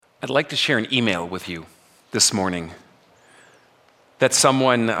I'd like to share an email with you this morning that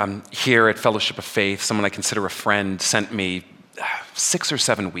someone here at Fellowship of Faith, someone I consider a friend, sent me 6 or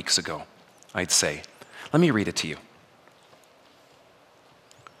 7 weeks ago, I'd say. Let me read it to you.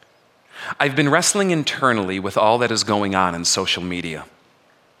 I've been wrestling internally with all that is going on in social media.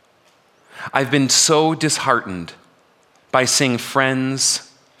 I've been so disheartened by seeing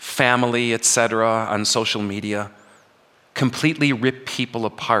friends, family, etc. on social media completely rip people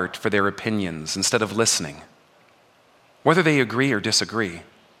apart for their opinions instead of listening, whether they agree or disagree.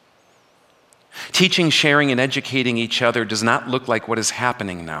 Teaching, sharing, and educating each other does not look like what is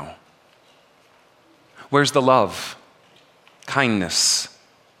happening now. Where's the love, kindness,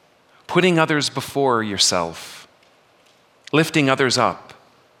 putting others before yourself, lifting others up?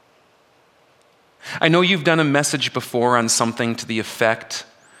 I know you've done a message before on something to the effect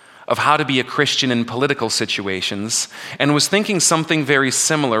of how to be a Christian in political situations, and was thinking something very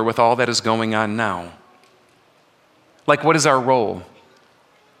similar with all that is going on now. Like, what is our role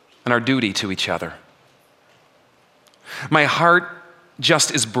and our duty to each other? My heart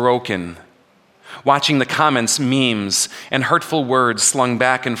just is broken watching the comments, memes, and hurtful words slung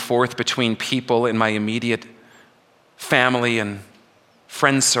back and forth between people in my immediate family and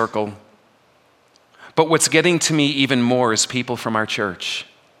friend circle. But what's getting to me even more is people from our church.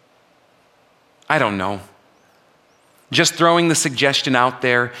 I don't know. Just throwing the suggestion out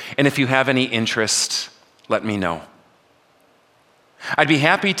there, and if you have any interest, let me know. I'd be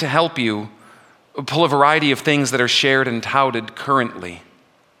happy to help you pull a variety of things that are shared and touted currently,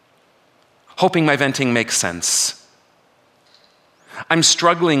 hoping my venting makes sense. I'm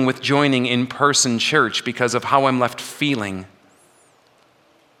struggling with joining in-person church because of how I'm left feeling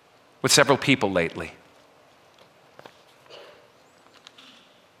with several people lately.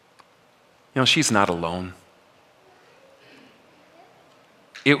 She's not alone.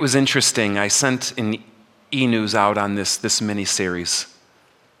 It was interesting. I sent an e-news out on this mini-series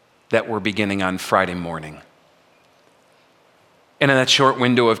that we're beginning on Friday morning. And in that short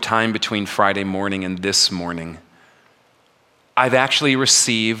window of time between Friday morning and this morning, I've actually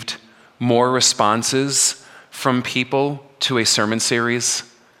received more responses from people to a sermon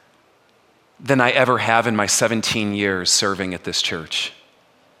series than I ever have in my 17 years serving at this church.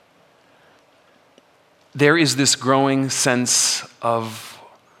 There is this growing sense of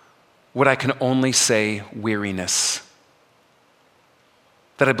what I can only say weariness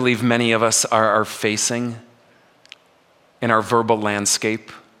that I believe many of us are facing in our verbal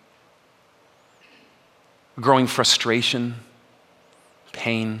landscape. Growing frustration,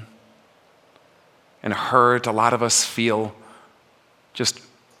 pain, and hurt. A lot of us feel just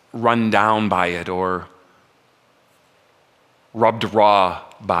run down by it or rubbed raw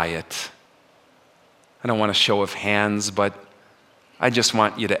by it. I don't want a show of hands, but I just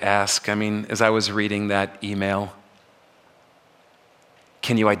want you to ask. As I was reading that email,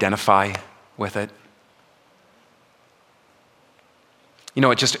 can you identify with it?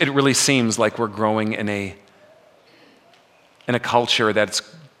 It really seems like we're growing in a culture that's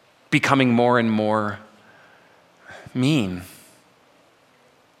becoming more and more mean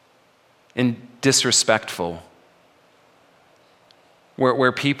and disrespectful,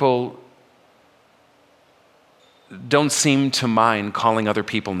 where people don't seem to mind calling other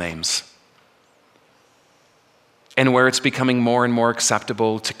people names, and where it's becoming more and more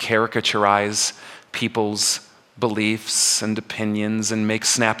acceptable to caricaturize people's beliefs and opinions and make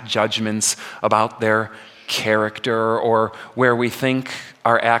snap judgments about their character, or where we think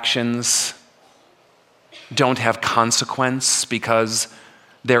our actions don't have consequence because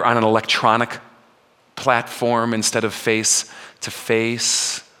they're on an electronic platform instead of face to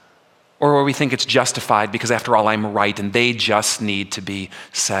face, or where we think it's justified because after all I'm right and they just need to be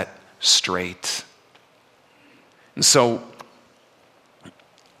set straight. And so,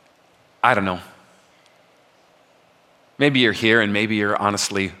 I don't know. Maybe you're here and maybe you're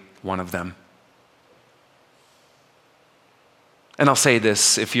honestly one of them. And I'll say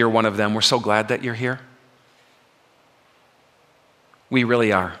this, if you're one of them, we're so glad that you're here. We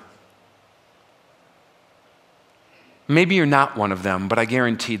really are. Maybe you're not one of them, but I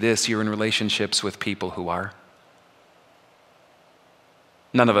guarantee this, you're in relationships with people who are.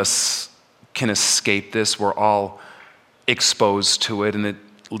 None of us can escape this. We're all exposed to it, and it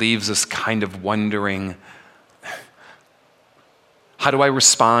leaves us kind of wondering, how do I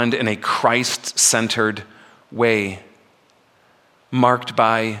respond in a Christ-centered way, marked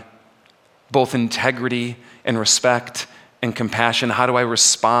by both integrity and respect and compassion? How do I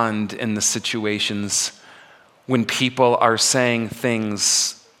respond in the situations when people are saying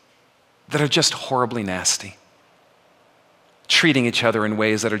things that are just horribly nasty, treating each other in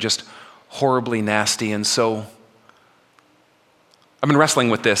ways that are just horribly nasty. And so I've been wrestling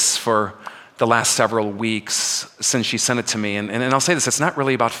with this for the last several weeks since she sent it to me. And I'll say this, it's not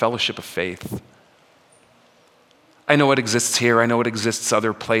really about fellowship of faith. I know it exists here. I know it exists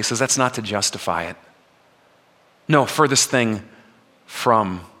other places. That's not to justify it. No, furthest thing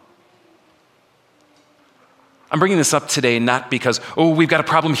from. I'm bringing this up today not because, we've got a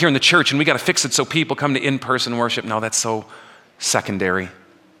problem here in the church and we got to fix it so people come to in-person worship. No, that's so secondary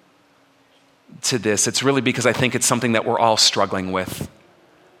to this. It's really because I think it's something that we're all struggling with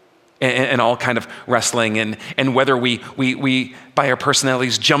and all kind of wrestling, and whether we by our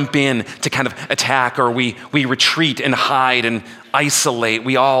personalities jump in to kind of attack, or we retreat and hide and isolate.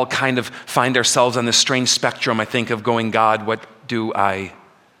 We all kind of find ourselves on this strange spectrum, I think, of going, God, what do I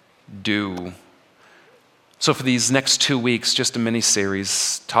do? So for these next 2 weeks, just a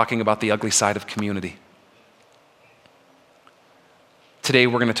mini-series talking about the ugly side of community. Today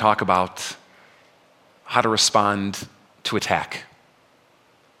we're going to talk about how to respond to attack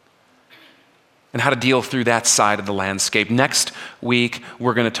and how to deal through that side of the landscape. Next week,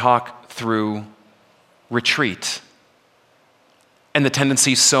 we're going to talk through retreat and the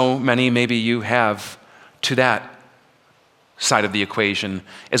tendency so many, maybe you have, to that side of the equation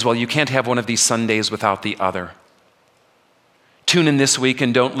as well. You can't have one of these Sundays without the other. Tune in this week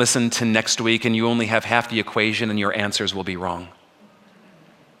and don't listen to next week, and you only have half the equation and your answers will be wrong.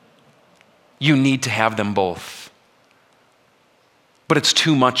 You need to have them both. But it's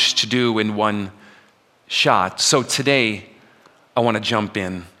too much to do in one shot. So today, I want to jump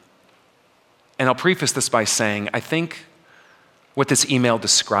in. And I'll preface this by saying, I think what this email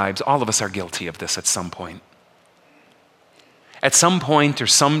describes, all of us are guilty of this at some point. At some point or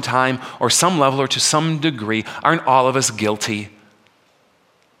some time or some level or to some degree, aren't all of us guilty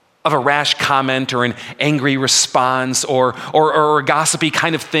of a rash comment or an angry response or a gossipy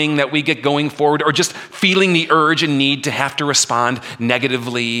kind of thing that we get going forward, or just feeling the urge and need to have to respond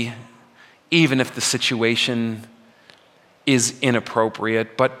negatively, even if the situation is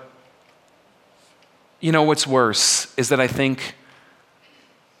inappropriate? But you know what's worse is that I think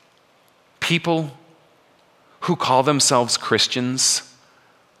people who call themselves Christians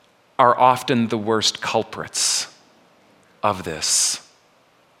are often the worst culprits of this.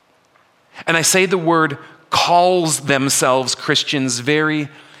 And I say the word calls themselves Christians very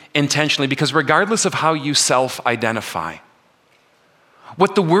intentionally, because regardless of how you self-identify,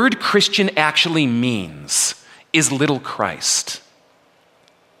 what the word Christian actually means is little Christ.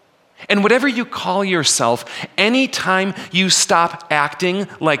 And whatever you call yourself, anytime you stop acting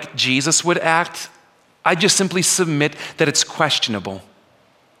like Jesus would act, I just simply submit that it's questionable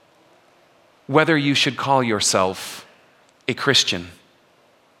whether you should call yourself a Christian.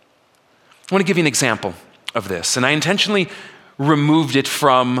 I want to give you an example of this, and I intentionally removed it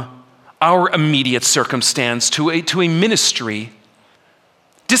from our immediate circumstance to a ministry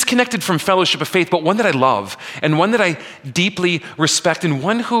disconnected from fellowship of faith, but one that I love and one that I deeply respect, and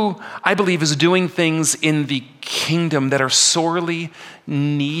one who I believe is doing things in the kingdom that are sorely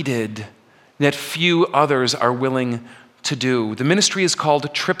needed, that few others are willing to do. The ministry is called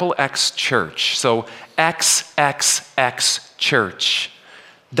XXX Church, so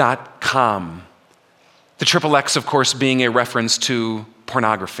xxxchurch.com. The XXX, of course, being a reference to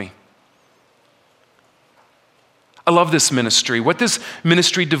pornography. I love this ministry. What this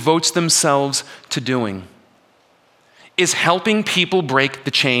ministry devotes themselves to doing is helping people break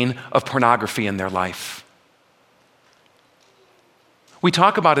the chain of pornography in their life. We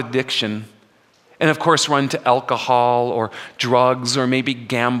talk about addiction and, of course, run to alcohol or drugs or maybe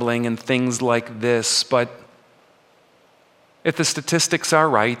gambling and things like this, but if the statistics are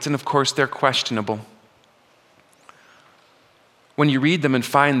right, and of course they're questionable, when you read them and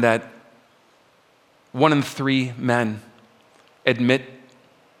find that 1 in 3 men admit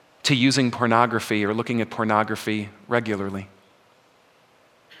to using pornography or looking at pornography regularly,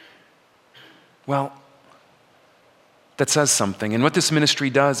 well, that says something. And what this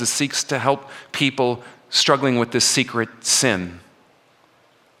ministry does is seeks to help people struggling with this secret sin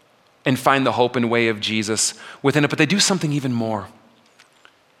and find the hope and way of Jesus within it. But they do something even more.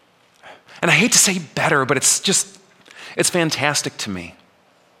 And I hate to say better, but it's fantastic to me.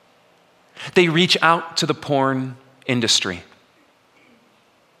 They reach out to the porn industry.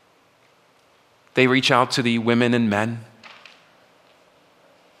 They reach out to the women and men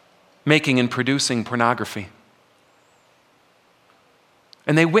making and producing pornography.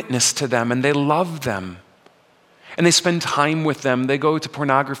 And they witness to them and they love them. And they spend time with them. They go to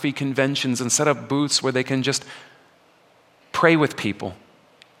pornography conventions and set up booths where they can just pray with people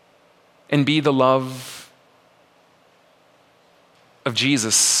and be the love of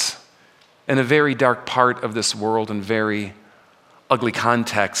Jesus in a very dark part of this world and very ugly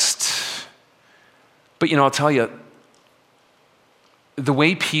context. But I'll tell you, the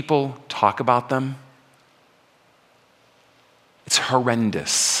way people talk about them, it's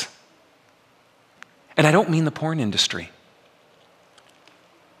horrendous. And I don't mean the porn industry.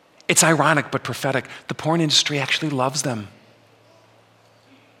 It's ironic but prophetic. The porn industry actually loves them.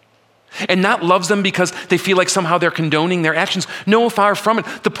 And not loves them because they feel like somehow they're condoning their actions. No, far from it.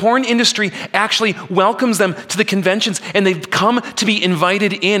 The porn industry actually welcomes them to the conventions, and they've come to be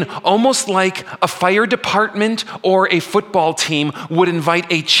invited in, almost like a fire department or a football team would invite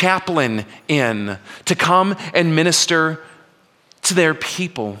a chaplain in to come and minister to their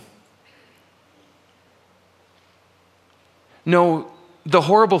people. No, the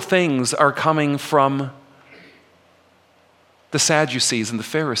horrible things are coming from the Sadducees and the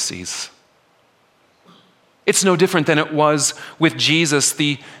Pharisees. It's no different than it was with Jesus.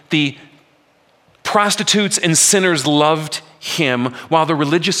 The prostitutes and sinners loved him, while the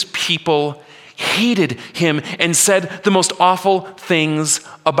religious people hated him and said the most awful things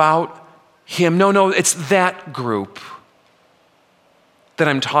about him. No, it's that group that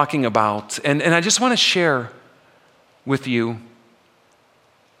I'm talking about. And I just want to share with you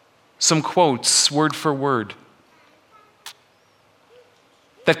some quotes, word for word,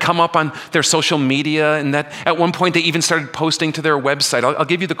 that come up on their social media, and that at one point they even started posting to their website. I'll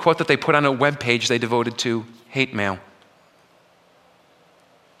give you the quote that they put on a webpage they devoted to hate mail.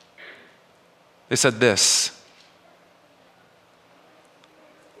 They said this: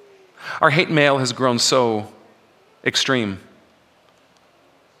 "Our hate mail has grown so extreme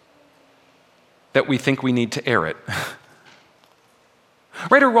that we think we need to air it."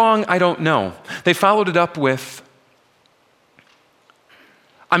 Right or wrong, I don't know. They followed it up with,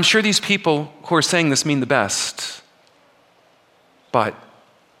 "I'm sure these people who are saying this mean the best, but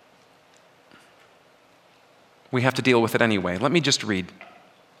we have to deal with it anyway." Let me just read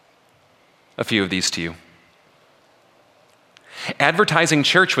a few of these to you. "Advertising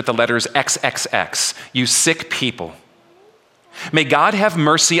church with the letters XXX, you sick people. May God have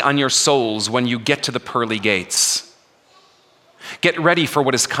mercy on your souls when you get to the pearly gates. Get ready for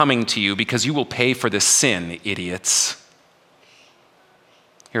what is coming to you, because you will pay for this sin, idiots."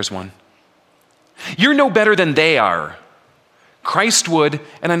 Here's one. "You're no better than they are. Christ would,"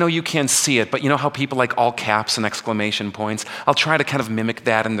 and I know you can't see it, but you know how people like all caps and exclamation points? I'll try to kind of mimic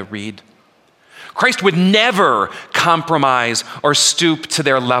that in the read. "Christ would never compromise or stoop to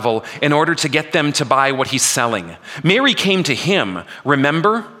their level in order to get them to buy what he's selling. Mary came to him,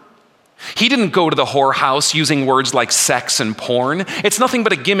 remember? He didn't go to the whorehouse using words like sex and porn. It's nothing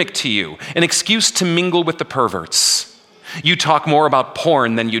but a gimmick to you, an excuse to mingle with the perverts. You talk more about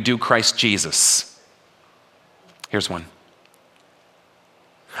porn than you do Christ Jesus." Here's one.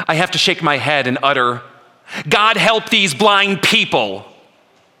 "I have to shake my head and utter, 'God help these blind people.'"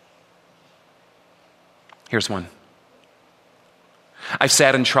 Here's one. "I've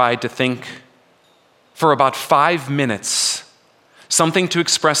sat and tried to think for about 5 minutes, something to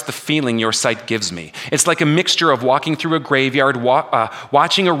express the feeling your sight gives me. It's like a mixture of walking through a graveyard,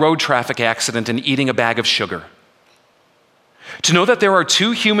 watching a road traffic accident, and eating a bag of sugar. To know that there are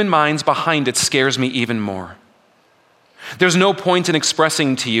two human minds behind it scares me even more. There's no point in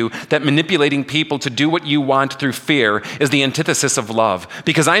expressing to you that manipulating people to do what you want through fear is the antithesis of love,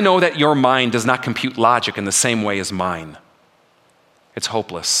 because I know that your mind does not compute logic in the same way as mine. It's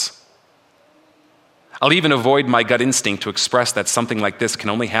hopeless. I'll even avoid my gut instinct to express that something like this can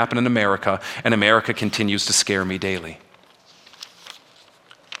only happen in America, and America continues to scare me daily."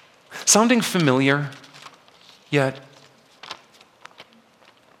 Sounding familiar? Yet,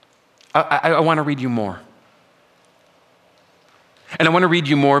 I want to read you more. And I want to read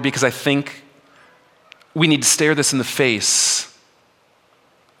you more because I think we need to stare this in the face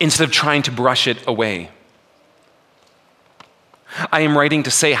instead of trying to brush it away. I am writing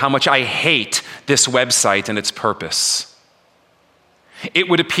to say how much I hate this website and its purpose. It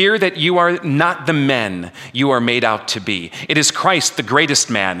would appear that you are not the men you are made out to be. It is Christ, the greatest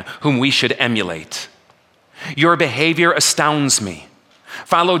man, whom we should emulate. Your behavior astounds me.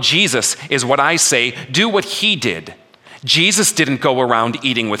 Follow Jesus is what I say. Do what he did. Jesus didn't go around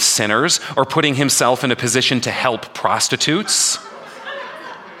eating with sinners or putting himself in a position to help prostitutes.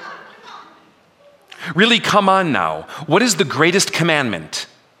 Really, come on now. What is the greatest commandment?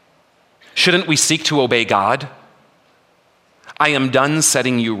 Shouldn't we seek to obey God? I am done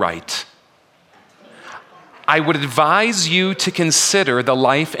setting you right. I would advise you to consider the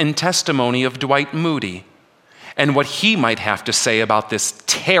life and testimony of Dwight Moody and what he might have to say about this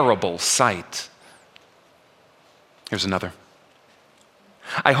terrible site. Here's another.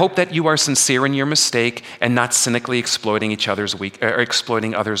 I hope that you are sincere in your mistake and not cynically exploiting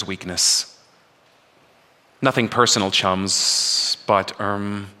exploiting others' weakness. Nothing personal, chums, but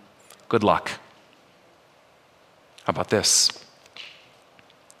good luck. How about this?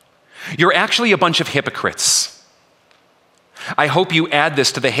 You're actually a bunch of hypocrites. I hope you add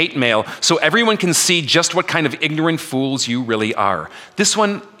this to the hate mail so everyone can see just what kind of ignorant fools you really are. This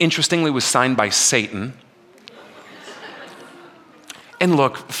one, interestingly, was signed by Satan. And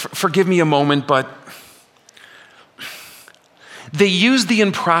look, forgive me a moment, but they used the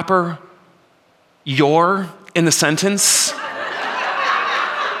improper "your" in the sentence,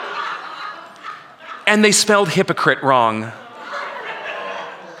 and they spelled hypocrite wrong.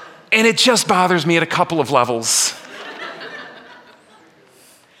 And it just bothers me at a couple of levels.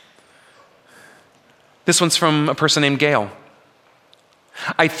 This one's from a person named Gail.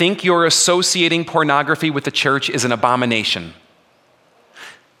 I think your associating pornography with the church is an abomination.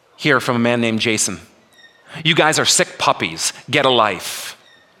 Here from a man named Jason. You guys are sick puppies. Get a life.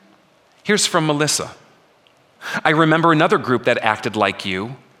 Here's from Melissa. I remember another group that acted like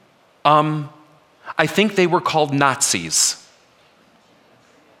you. I think they were called Nazis.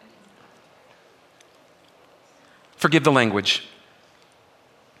 Forgive the language.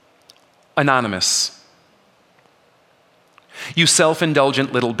 Anonymous. You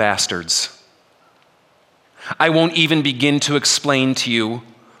self-indulgent little bastards. I won't even begin to explain to you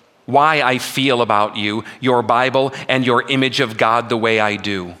why I feel about you, your Bible, and your image of God the way I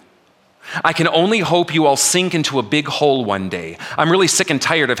do. I can only hope you all sink into a big hole one day. I'm really sick and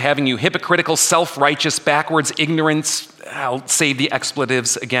tired of having you hypocritical, self-righteous, backwards, ignorance, I'll save the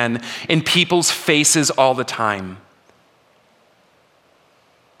expletives again, in people's faces all the time.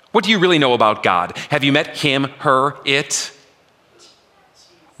 What do you really know about God? Have you met him, her, it?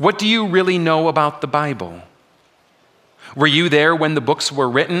 What do you really know about the Bible? Were you there when the books were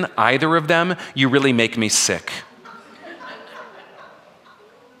written? Either of them? You really make me sick.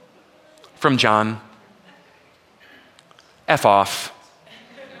 From John. F off.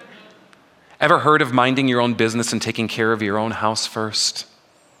 Ever heard of minding your own business and taking care of your own house first?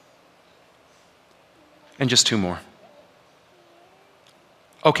 And just two more.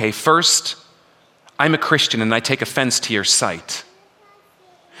 Okay, first, I'm a Christian and I take offense to your site.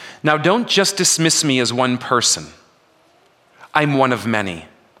 Now, don't just dismiss me as one person. I'm one of many.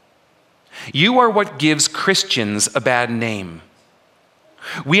 You are what gives Christians a bad name.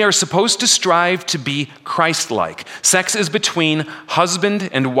 We are supposed to strive to be Christ-like. Sex is between husband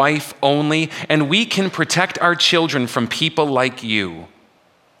and wife only, and we can protect our children from people like you.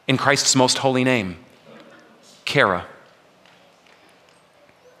 In Christ's most holy name, Kara.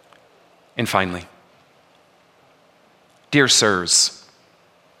 And finally, dear sirs,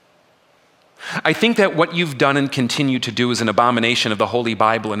 I think that what you've done and continue to do is an abomination of the Holy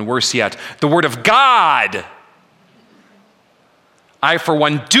Bible, and worse yet, the Word of God. I, for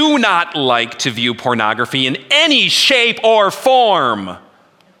one, do not like to view pornography in any shape or form.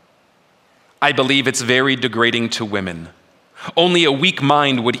 I believe it's very degrading to women. Only a weak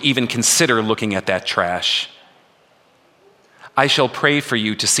mind would even consider looking at that trash. I shall pray for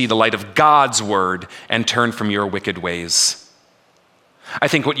you to see the light of God's Word and turn from your wicked ways. I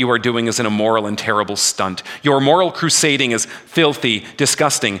think what you are doing is an immoral and terrible stunt. Your moral crusading is filthy,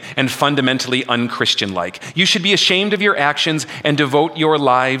 disgusting, and fundamentally un-Christian-like. You should be ashamed of your actions and devote your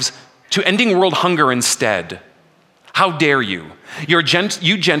lives to ending world hunger instead. How dare you? You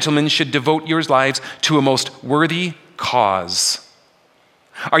gentlemen should devote your lives to a most worthy cause.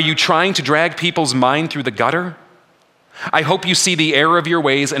 Are you trying to drag people's mind through the gutter? I hope you see the error of your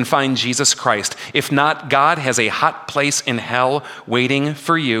ways and find Jesus Christ. If not, God has a hot place in hell waiting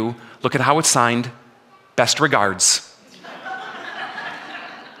for you. Look at how it's signed. Best regards.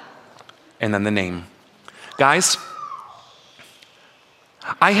 And then the name. Guys,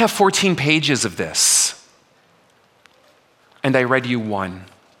 I have 14 pages of this, and I read you one.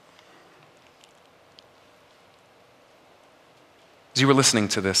 As you were listening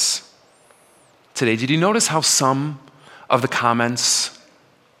to this today, did you notice how some of the comments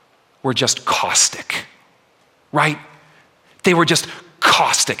were just caustic, right? They were just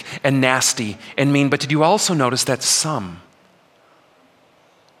caustic and nasty and mean. But did you also notice that some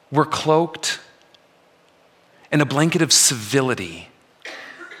were cloaked in a blanket of civility,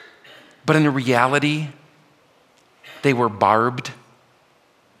 but in reality, they were barbed?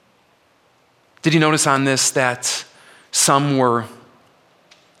 Did you notice on this that some were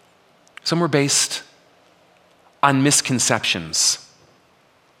based on misconceptions?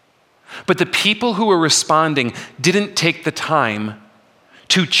 But the people who were responding didn't take the time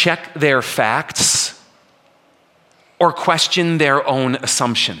to check their facts or question their own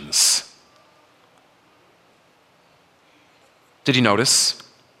assumptions. Did you notice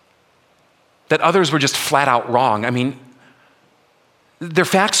that others were just flat out wrong? I mean, their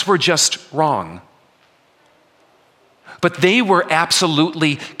facts were just wrong. But they were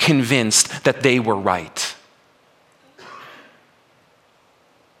absolutely convinced that they were right.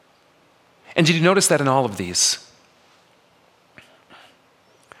 And did you notice that in all of these?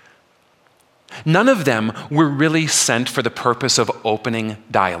 None of them were really sent for the purpose of opening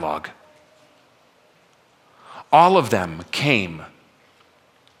dialogue. All of them came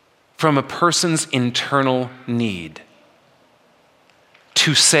from a person's internal need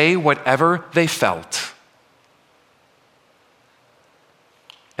to say whatever they felt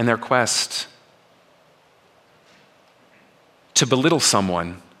in their quest to belittle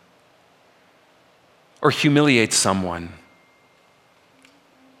someone or humiliate someone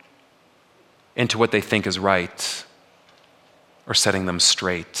into what they think is right or setting them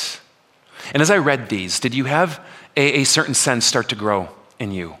straight. And as I read these, did you have a certain sense start to grow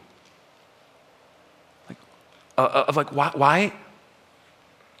in you? Why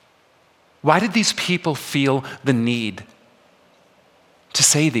did these people feel the need to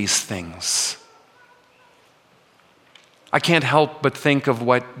say these things? I can't help but think of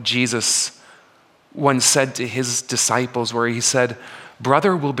what Jesus once said to his disciples, where he said,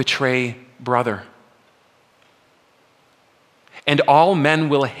 "Brother will betray brother, and all men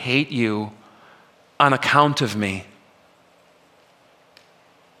will hate you on account of me.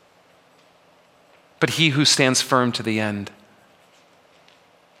 But he who stands firm to the end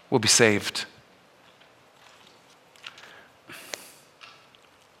will be saved."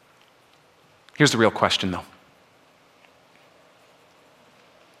 Here's the real question, though.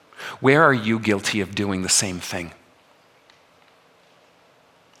 Where are you guilty of doing the same thing?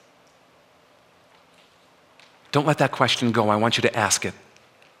 Don't let that question go. I want you to ask it.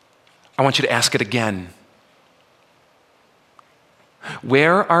 I want you to ask it again.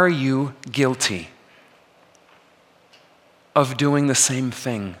 Where are you guilty of doing the same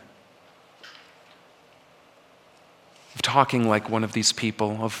thing? Of talking like one of these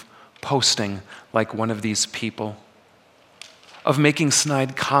people, of posting like one of these people, of making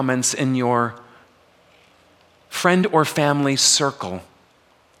snide comments in your friend or family circle,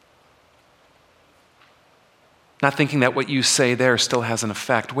 not thinking that what you say there still has an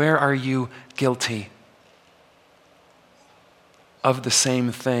effect. Where are you guilty of the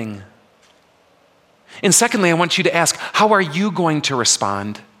same thing? And secondly, I want you to ask, how are you going to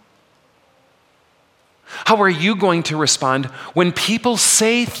respond? How are you going to respond when people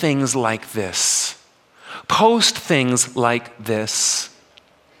say things like this, post things like this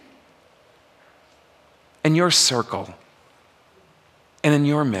in your circle and in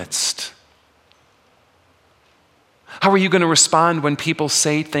your midst? How are you going to respond when people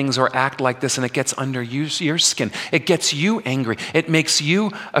say things or act like this and it gets under your skin? It gets you angry. It makes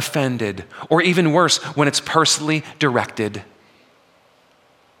you offended. Or even worse, when it's personally directed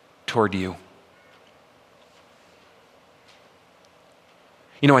toward you.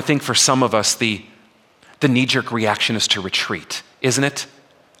 You know, I think for some of us, the knee-jerk reaction is to retreat, isn't it?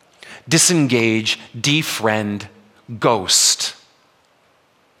 Disengage, defriend, ghost.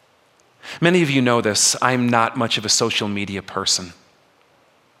 Many of you know this. I'm not much of a social media person.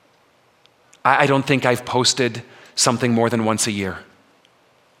 I don't think I've posted something more than once a year.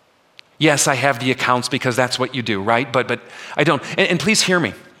 Yes, I have the accounts because that's what you do, right? But I don't. And please hear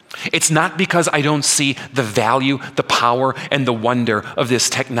me. It's not because I don't see the value, the power, and the wonder of this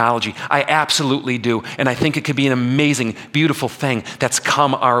technology. I absolutely do. And I think it could be an amazing, beautiful thing that's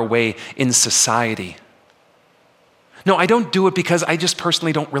come our way in society. No, I don't do it because I just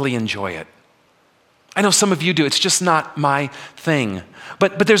personally don't really enjoy it. I know some of you do. It's just not my thing.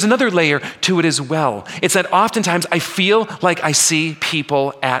 But there's another layer to it as well. It's that oftentimes I feel like I see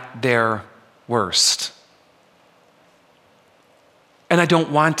people at their worst. And I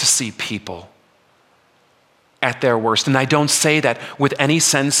don't want to see people at their worst. And I don't say that with any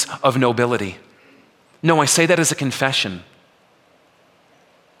sense of nobility. No, I say that as a confession.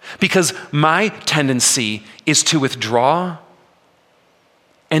 Because my tendency is to withdraw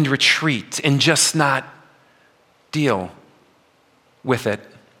and retreat and just not deal with it.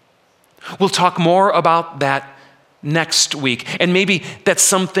 We'll talk more about that next week. And maybe that's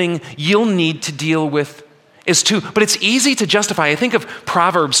something you'll need to deal with is too. But it's easy to justify. I think of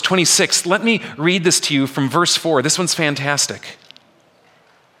Proverbs 26. Let me read this to you from verse 4. This one's fantastic.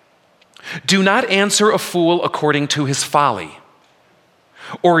 Do not answer a fool according to his folly,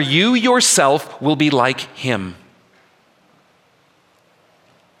 or you yourself will be like him.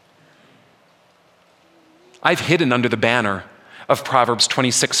 I've hidden under the banner of Proverbs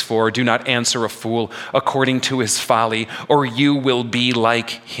 26:4, do not answer a fool according to his folly, or you will be like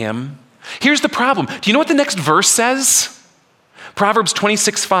him. Here's the problem. Do you know what the next verse says? Proverbs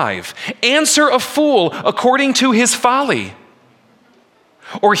 26:5, answer a fool according to his folly,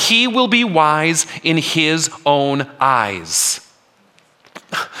 or he will be wise in his own eyes.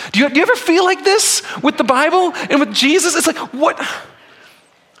 Do you ever feel like this with the Bible and with Jesus? It's like, what?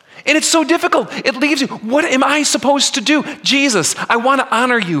 And it's so difficult. It leaves you, what am I supposed to do? Jesus, I want to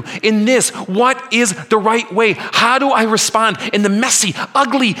honor you in this. What is the right way? How do I respond in the messy,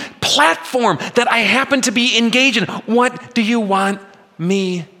 ugly platform that I happen to be engaged in? What do you want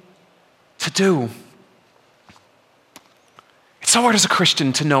me to do? It's so hard as a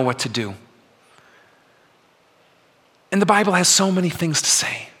Christian to know what to do. And the Bible has so many things to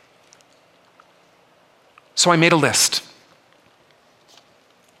say. So I made a list.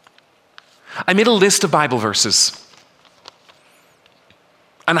 I made a list of Bible verses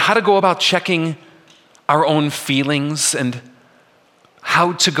on how to go about checking our own feelings and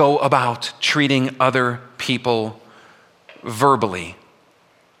how to go about treating other people verbally.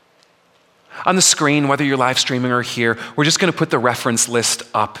 On the screen, whether you're live streaming or here, we're just going to put the reference list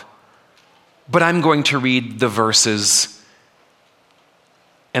up. But I'm going to read the verses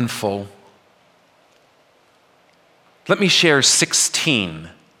in full. Let me share 16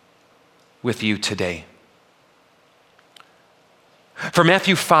 with you today. For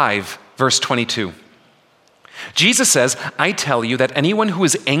Matthew 5, verse 22, Jesus says, I tell you that anyone who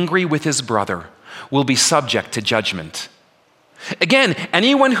is angry with his brother will be subject to judgment. Again,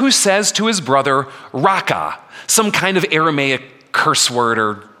 anyone who says to his brother, Raka, some kind of Aramaic curse word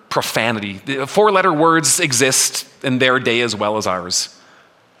or profanity. 4-letter words exist in their day as well as ours.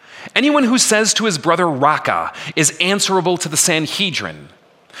 Anyone who says to his brother Raka is answerable to the Sanhedrin.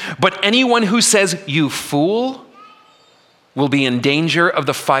 But anyone who says, you fool, will be in danger of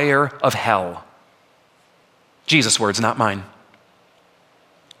the fire of hell. Jesus' words, not mine.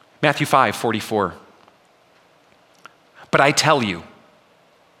 Matthew 5:44. But I tell you,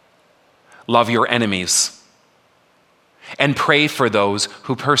 love your enemies and pray for those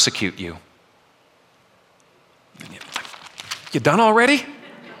who persecute you. You done already?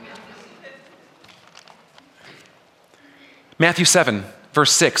 Matthew 7,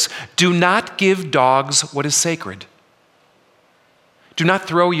 verse 6. Do not give dogs what is sacred. Do not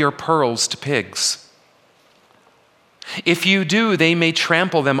throw your pearls to pigs. If you do, they may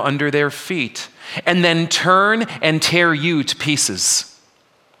trample them under their feet and then turn and tear you to pieces.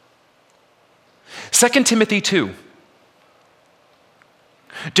 2 Timothy 2.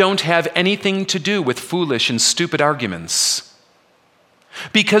 Don't have anything to do with foolish and stupid arguments,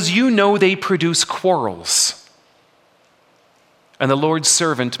 because you know they produce quarrels. And the Lord's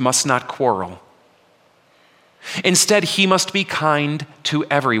servant must not quarrel. Instead, he must be kind to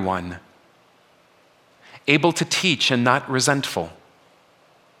everyone, able to teach and not resentful.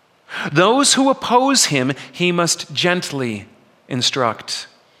 Those who oppose him, he must gently instruct,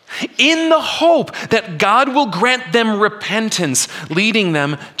 in the hope that God will grant them repentance, leading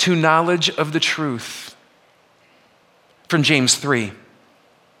them to knowledge of the truth. From James 3.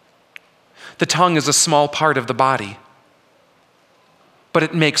 The tongue is a small part of the body, but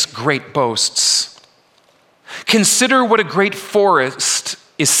it makes great boasts. Consider what a great forest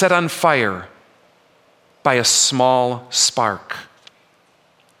is set on fire by a small spark.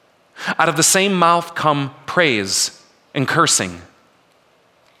 Out of the same mouth come praise and cursing.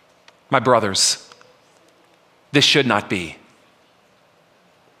 My brothers, this should not be.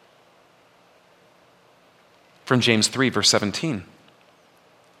 From James 3, verse 17.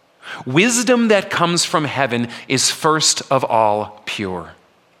 Wisdom that comes from heaven is first of all pure,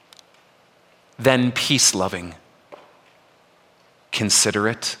 then peace-loving,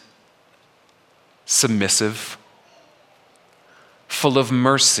 considerate, submissive, full of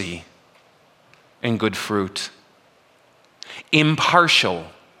mercy and good fruit, impartial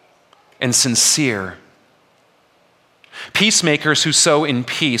and sincere. Peacemakers who sow in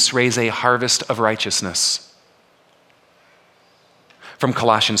peace raise a harvest of righteousness. From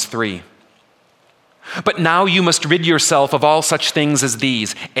Colossians 3. But now you must rid yourself of all such things as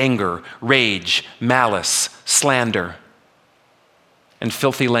these: anger, rage, malice, slander, and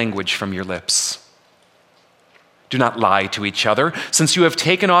filthy language from your lips. Do not lie to each other, since you have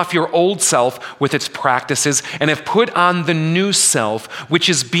taken off your old self with its practices and have put on the new self, which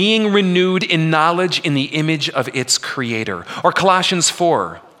is being renewed in knowledge in the image of its creator. Or Colossians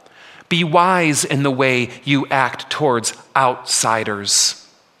 4. Be wise in the way you act towards outsiders.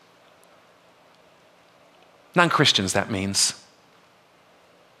 Non-Christians, that means.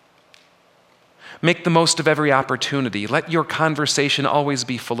 Make the most of every opportunity. Let your conversation always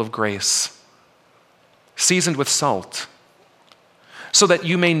be full of grace, seasoned with salt, so that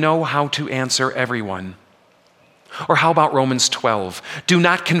you may know how to answer everyone. Or how about Romans 12? Do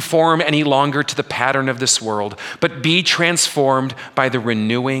not conform any longer to the pattern of this world, but be transformed by the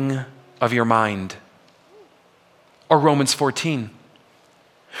renewing of your mind. Or Romans 14.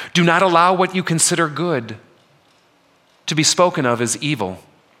 Do not allow what you consider good to be spoken of as evil.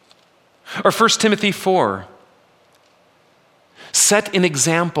 Or 1 Timothy 4. Set an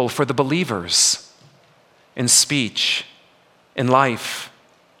example for the believers in speech, in life,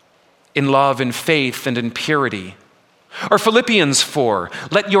 in love, in faith, and in purity. Or Philippians 4,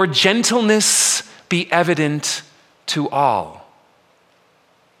 let your gentleness be evident to all.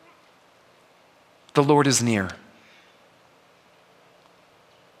 The Lord is near.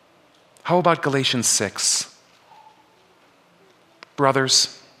 How about Galatians 6?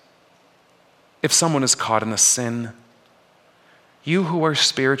 Brothers, if someone is caught in a sin, you who are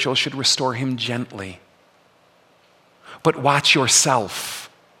spiritual should restore him gently. But watch yourself,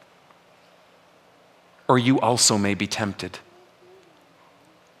 or you also may be tempted.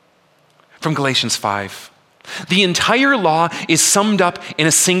 From Galatians 5, the entire law is summed up in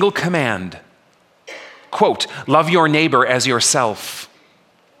a single command. Quote, love your neighbor as yourself.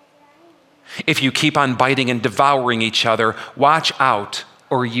 If you keep on biting and devouring each other, watch out,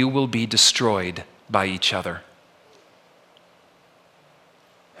 or you will be destroyed by each other.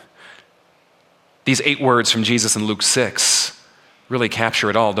 These 8 words from Jesus in Luke 6 really capture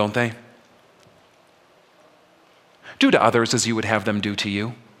it all, don't they? Do to others as you would have them do to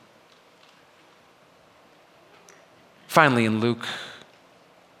you. Finally, in Luke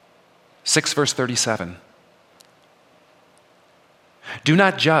 6, verse 37, do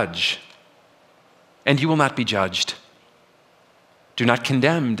not judge, and you will not be judged. Do not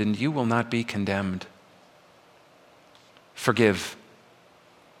condemn, and you will not be condemned. Forgive,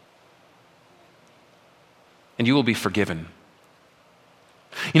 and you will be forgiven.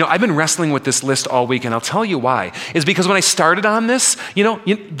 You know, I've been wrestling with this list all week, and I'll tell you why. Is because when I started on this,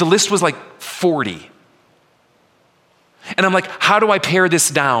 the list was like 40. And I'm like, how do I pare this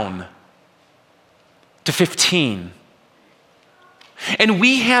down to 15? And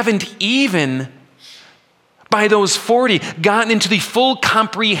we haven't even, by those 40, gotten into the full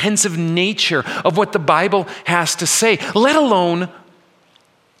comprehensive nature of what the Bible has to say, let alone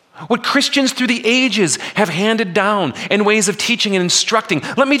what Christians through the ages have handed down in ways of teaching and instructing.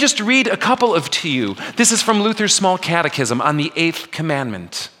 Let me just read a couple to you. This is from Luther's Small Catechism on the 8th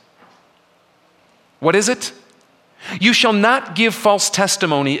commandment. What is it? You shall not give false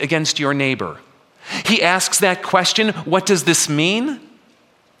testimony against your neighbor. He asks that question, what does this mean?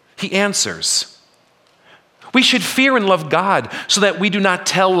 He answers, we should fear and love God so that we do not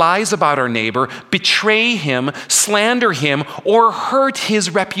tell lies about our neighbor, betray him, slander him, or hurt his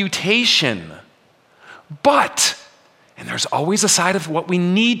reputation. But, and there's always a side of what we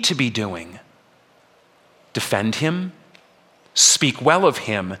need to be doing, defend him, speak well of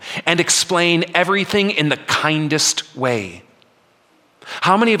him, and explain everything in the kindest way.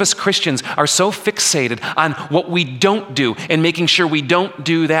 How many of us Christians are so fixated on what we don't do and making sure we don't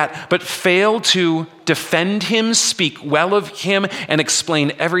do that, but fail to defend him, speak well of him, and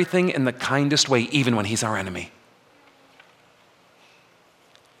explain everything in the kindest way, even when he's our enemy?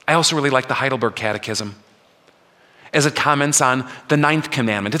 I also really like the Heidelberg Catechism as it comments on the 9th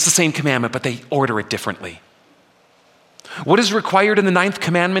commandment. It's the same commandment, but they order it differently. What is required in the 9th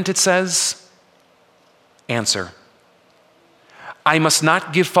commandment, it says? Answer. I must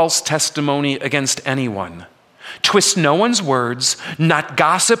not give false testimony against anyone, twist no one's words, not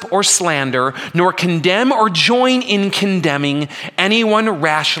gossip or slander, nor condemn or join in condemning anyone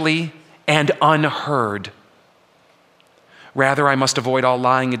rashly and unheard. Rather, I must avoid all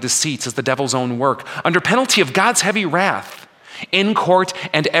lying and deceits as the devil's own work, under penalty of God's heavy wrath, in court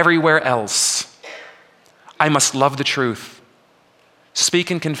and everywhere else. I must love the truth,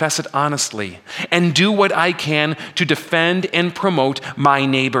 speak and confess it honestly, and do what I can to defend and promote my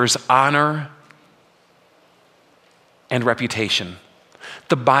neighbor's honor and reputation.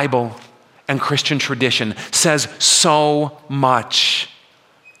 The Bible and Christian tradition says so much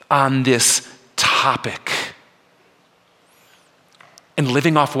on this topic. And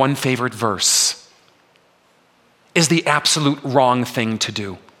living off one favorite verse is the absolute wrong thing to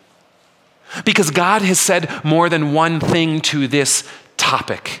do. Because God has said more than one thing to this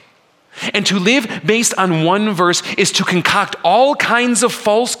topic. And to live based on one verse is to concoct all kinds of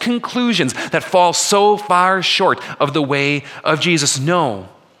false conclusions that fall so far short of the way of Jesus. No.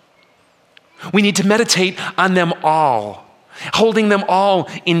 We need to meditate on them all holding them all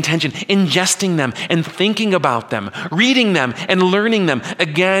in tension, ingesting them and thinking about them, reading them and learning them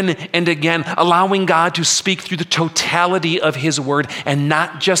again and again, allowing God to speak through the totality of his word and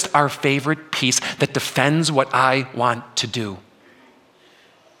not just our favorite piece that defends what I want to do,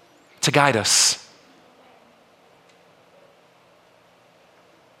 to guide us.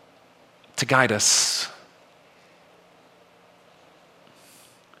 To guide us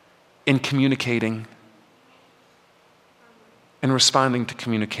in communicating and responding to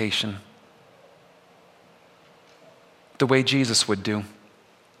communication the way Jesus would do.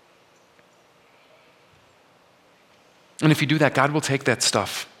 And if you do that, God will take that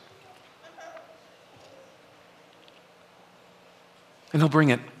stuff and he'll bring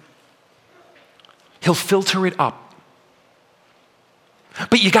it. He'll filter it up.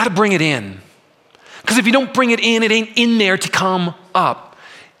 But you got to bring it in. Because if you don't bring it ain't in there to come up.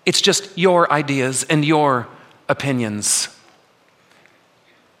 It's just your ideas and your opinions.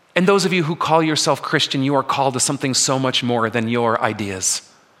 And those of you who call yourself Christian, you are called to something so much more than your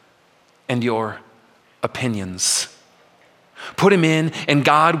ideas and your opinions. Put them in, and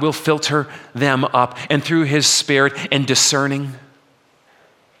God will filter them up. And through his Spirit and discerning,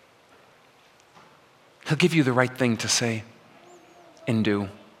 he'll give you the right thing to say and do.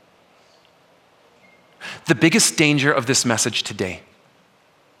 The biggest danger of this message today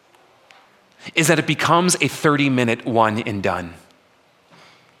is that it becomes a 30-minute one and done.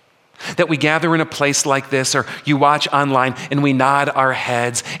 That we gather in a place like this, or you watch online and we nod our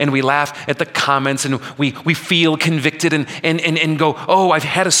heads and we laugh at the comments and we feel convicted and go, oh, I've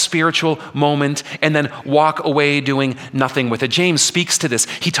had a spiritual moment, and then walk away doing nothing with it. James speaks to this.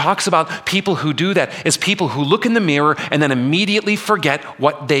 He talks about people who do that as people who look in the mirror and then immediately forget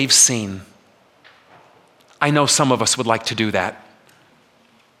what they've seen. I know some of us would like to do that.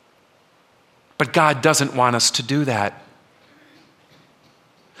 But God doesn't want us to do that.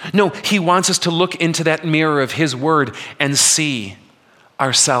 No, he wants us to look into that mirror of his word and see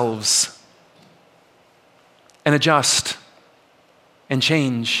ourselves and adjust and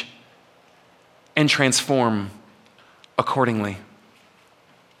change and transform accordingly.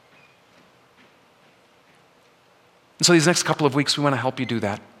 And so these next couple of weeks, we want to help you do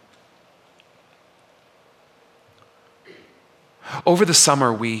that. Over the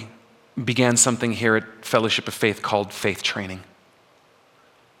summer, we began something here at Fellowship of Faith called Faith Training.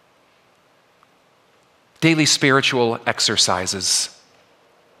 Daily spiritual exercises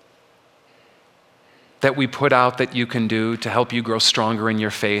that we put out that you can do to help you grow stronger in your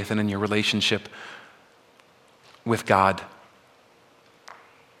faith and in your relationship with God.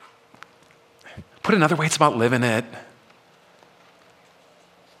 Put another way, it's about living it.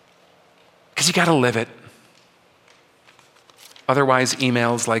 Because you got to live it. Otherwise,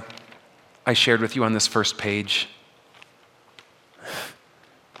 emails like I shared with you on this first page,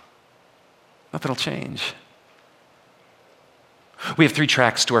 nothing will change. We have 3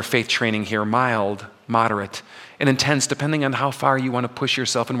 tracks to our faith training here: mild, moderate, and intense, depending on how far you want to push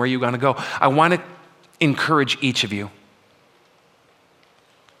yourself and where you want to go. I want to encourage each of you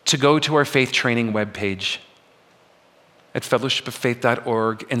to go to our faith training webpage at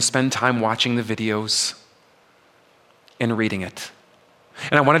fellowshipoffaith.org and spend time watching the videos and reading it.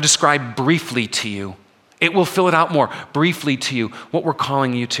 And I want to describe briefly to you, it will fill it out more, briefly to you, what we're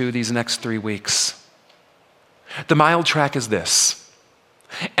calling you to these next 3 weeks. The mild track is this: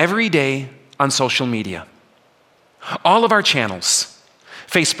 every day on social media, all of our channels,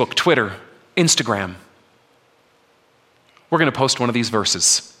 Facebook, Twitter, Instagram, we're going to post one of these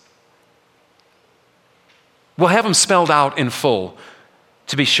verses. We'll have them spelled out in full,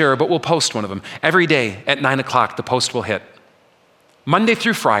 to be sure, but we'll post one of them. Every day at 9 o'clock, the post will hit. Monday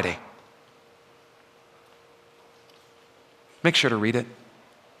through Friday. Make sure to read it.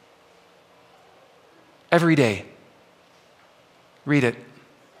 Every day. Read it.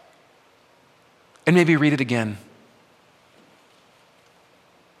 And maybe read it again.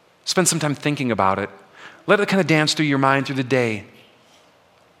 Spend some time thinking about it. Let it kind of dance through your mind through the day.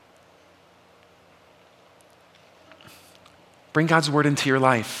 Bring God's word into your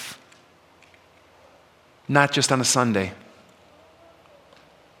life. Not just on a Sunday.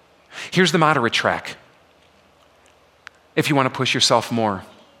 Here's the moderate track, if you want to push yourself more.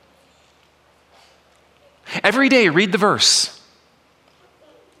 Every day, read the verse.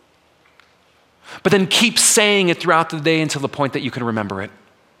 But then keep saying it throughout the day until the point that you can remember it.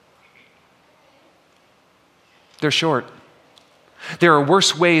 They're short. There are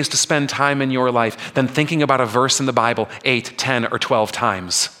worse ways to spend time in your life than thinking about a verse in the Bible 8, 10, or 12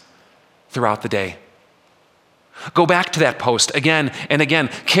 times throughout the day. Go back to that post again and again.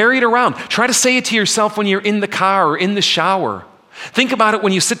 Carry it around. Try to say it to yourself when you're in the car or in the shower. Think about it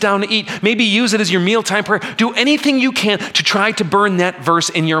when you sit down to eat. Maybe use it as your mealtime prayer. Do anything you can to try to burn that verse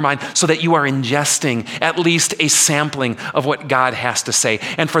in your mind so that you are ingesting at least a sampling of what God has to say.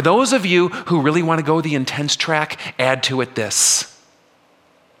 And for those of you who really want to go the intense track, add to it this.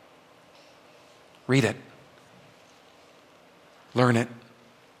 Read it. Learn it.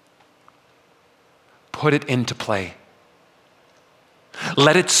 Put it into play.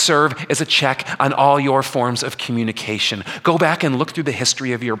 Let it serve as a check on all your forms of communication. Go back and look through the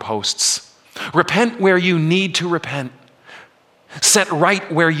history of your posts. Repent where you need to repent. Set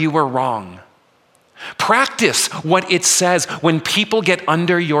right where you were wrong. Practice what it says when people get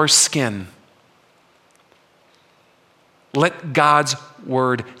under your skin. Let God's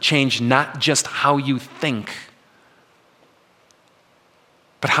word change not just how you think,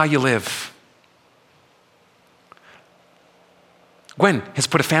 but how you live. Gwen has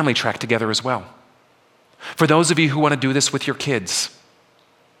put a family track together as well. For those of you who want to do this with your kids,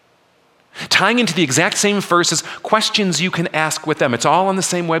 tying into the exact same verses, questions you can ask with them. It's all on the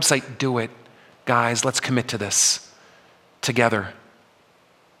same website. Do it. Guys, let's commit to this together.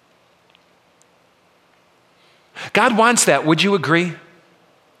 God wants that. Would you agree?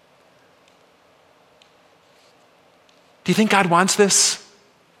 Do you think God wants this?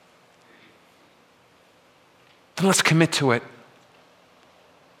 Then let's commit to it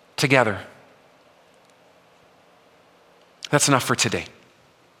together. That's enough for today.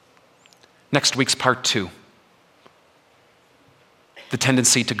 Next week's part 2. The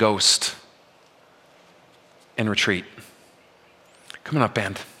tendency to ghost and retreat. Come on up,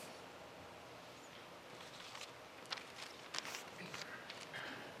 band.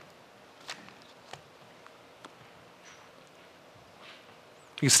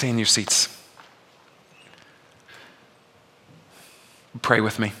 You can stay in your seats. Pray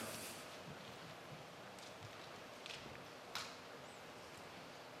with me.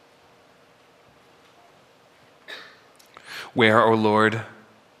 Where, O Lord,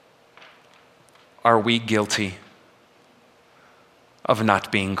 are we guilty of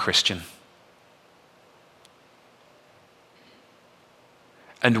not being Christian?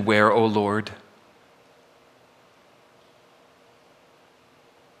 And where, O Lord,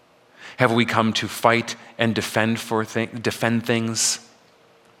 have we come to fight and defend things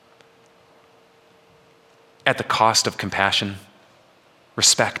at the cost of compassion,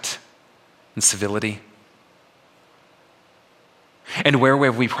 respect, and civility? And where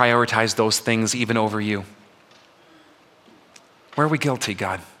have we prioritized those things even over you? Where are we guilty,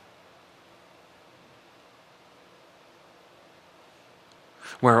 God?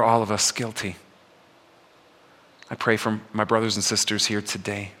 Where are all of us guilty? I pray for my brothers and sisters here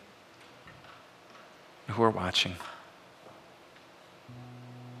today who are watching.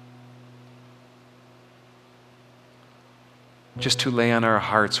 Just to lay on our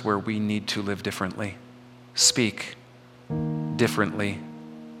hearts where we need to live differently, speak differently,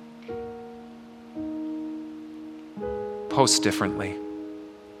 post differently.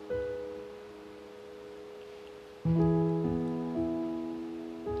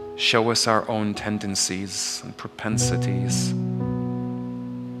 Show us our own tendencies and propensities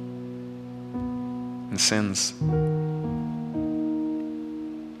and sins.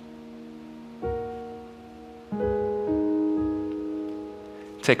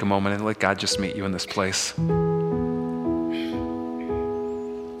 Take a moment and let God just meet you in this place.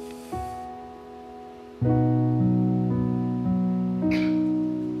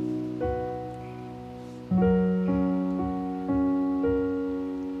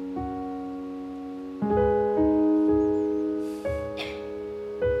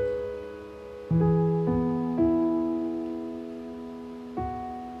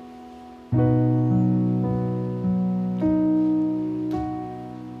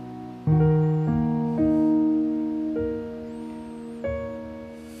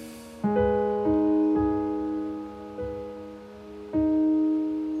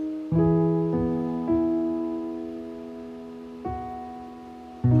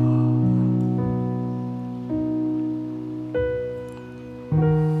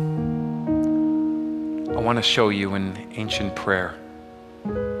 I want to show you an ancient prayer.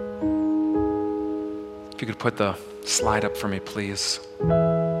 If you could put the slide up for me, please.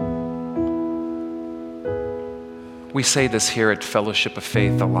 We say this here at Fellowship of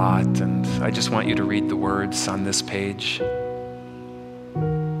Faith a lot, and I just want you to read the words on this page.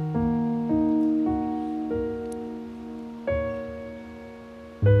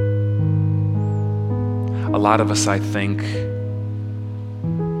 A lot of us, I think,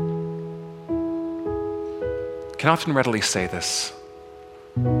 can often readily say this.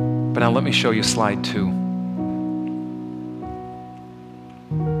 But now let me show you slide 2.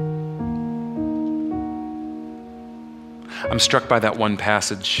 I'm struck by that one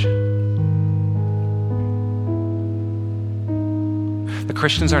passage. The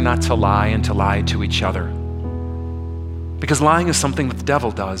Christians are not to lie and to lie to each other. Because lying is something that the devil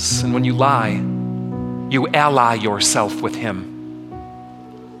does. And when you lie, you ally yourself with him.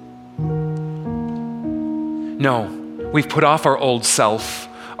 No, we've put off our old self,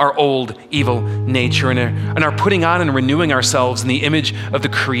 our old evil nature, and are putting on and renewing ourselves in the image of the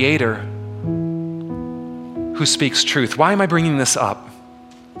Creator who speaks truth. Why am I bringing this up?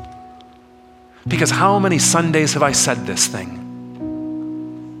 Because how many Sundays have I said this thing?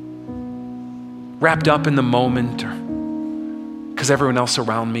 Wrapped up in the moment, or because everyone else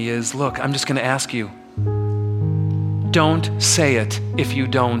around me is. Look, I'm just going to ask you, don't say it if you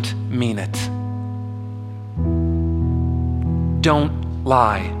don't mean it. Don't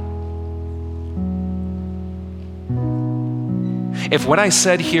lie. If what I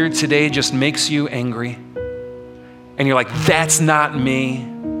said here today just makes you angry, and you're like, that's not me,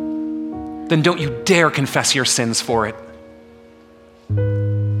 then don't you dare confess your sins for it.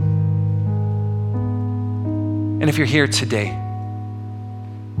 And if you're here today,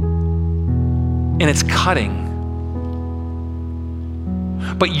 and it's cutting,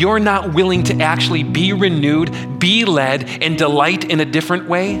 but you're not willing to actually be renewed, be led, and delight in a different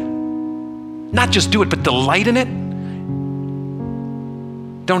way, not just do it, but delight in it,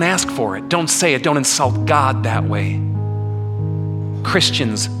 don't ask for it. Don't say it. Don't insult God that way.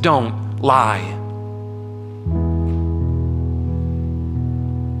 Christians don't lie.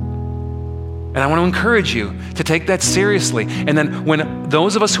 And I want to encourage you to take that seriously. And then when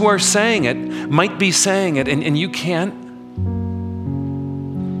those of us who are saying it might be saying it and you can't,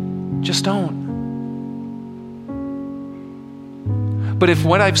 just don't. But if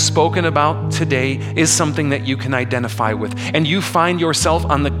what I've spoken about today is something that you can identify with, and you find yourself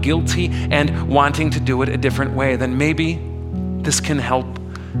on the guilty and wanting to do it a different way, then maybe this can help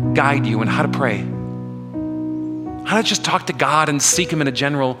guide you in how to pray. How to just talk to God and seek Him in a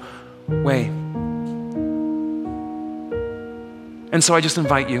general way. And so I just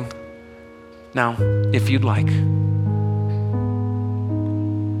invite you now, if you'd like,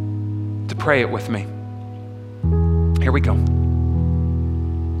 to pray it with me. Here we go.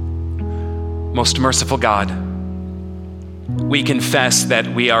 Most merciful God, we confess that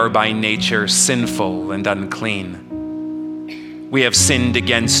we are by nature sinful and unclean. We have sinned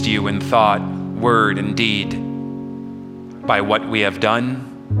against you in thought, word, and deed, by what we have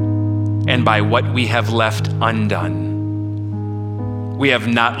done and by what we have left undone. We have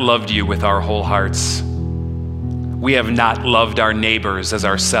not loved you with our whole hearts. We have not loved our neighbors as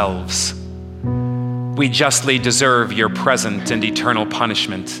ourselves. We justly deserve your present and eternal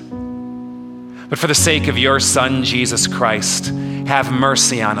punishment. But for the sake of your Son, Jesus Christ, have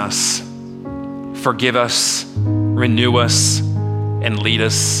mercy on us. Forgive us, renew us, and lead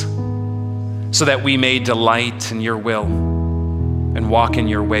us, so that we may delight in your will and walk in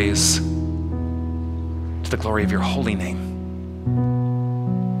your ways, to the glory of your holy name.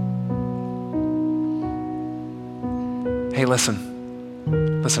 Hey, listen,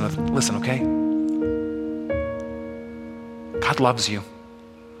 okay? God loves you.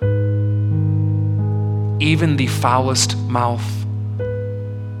 Even the foulest mouth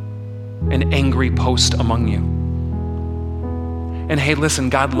and angry post among you. And hey, listen,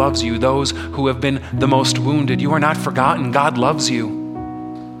 God loves you. Those who have been the most wounded, you are not forgotten. God loves you.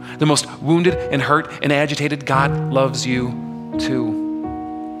 The most wounded and hurt and agitated, God loves you too.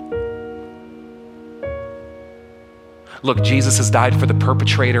 Look, Jesus has died for the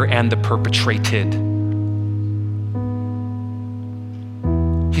perpetrator and the perpetrated.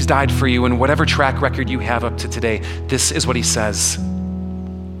 He's died for you, and whatever track record you have up to today, this is what he says.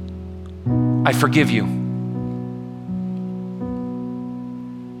 I forgive you.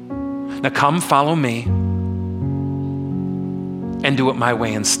 Now come, follow me, and do it my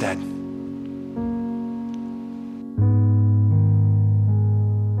way instead.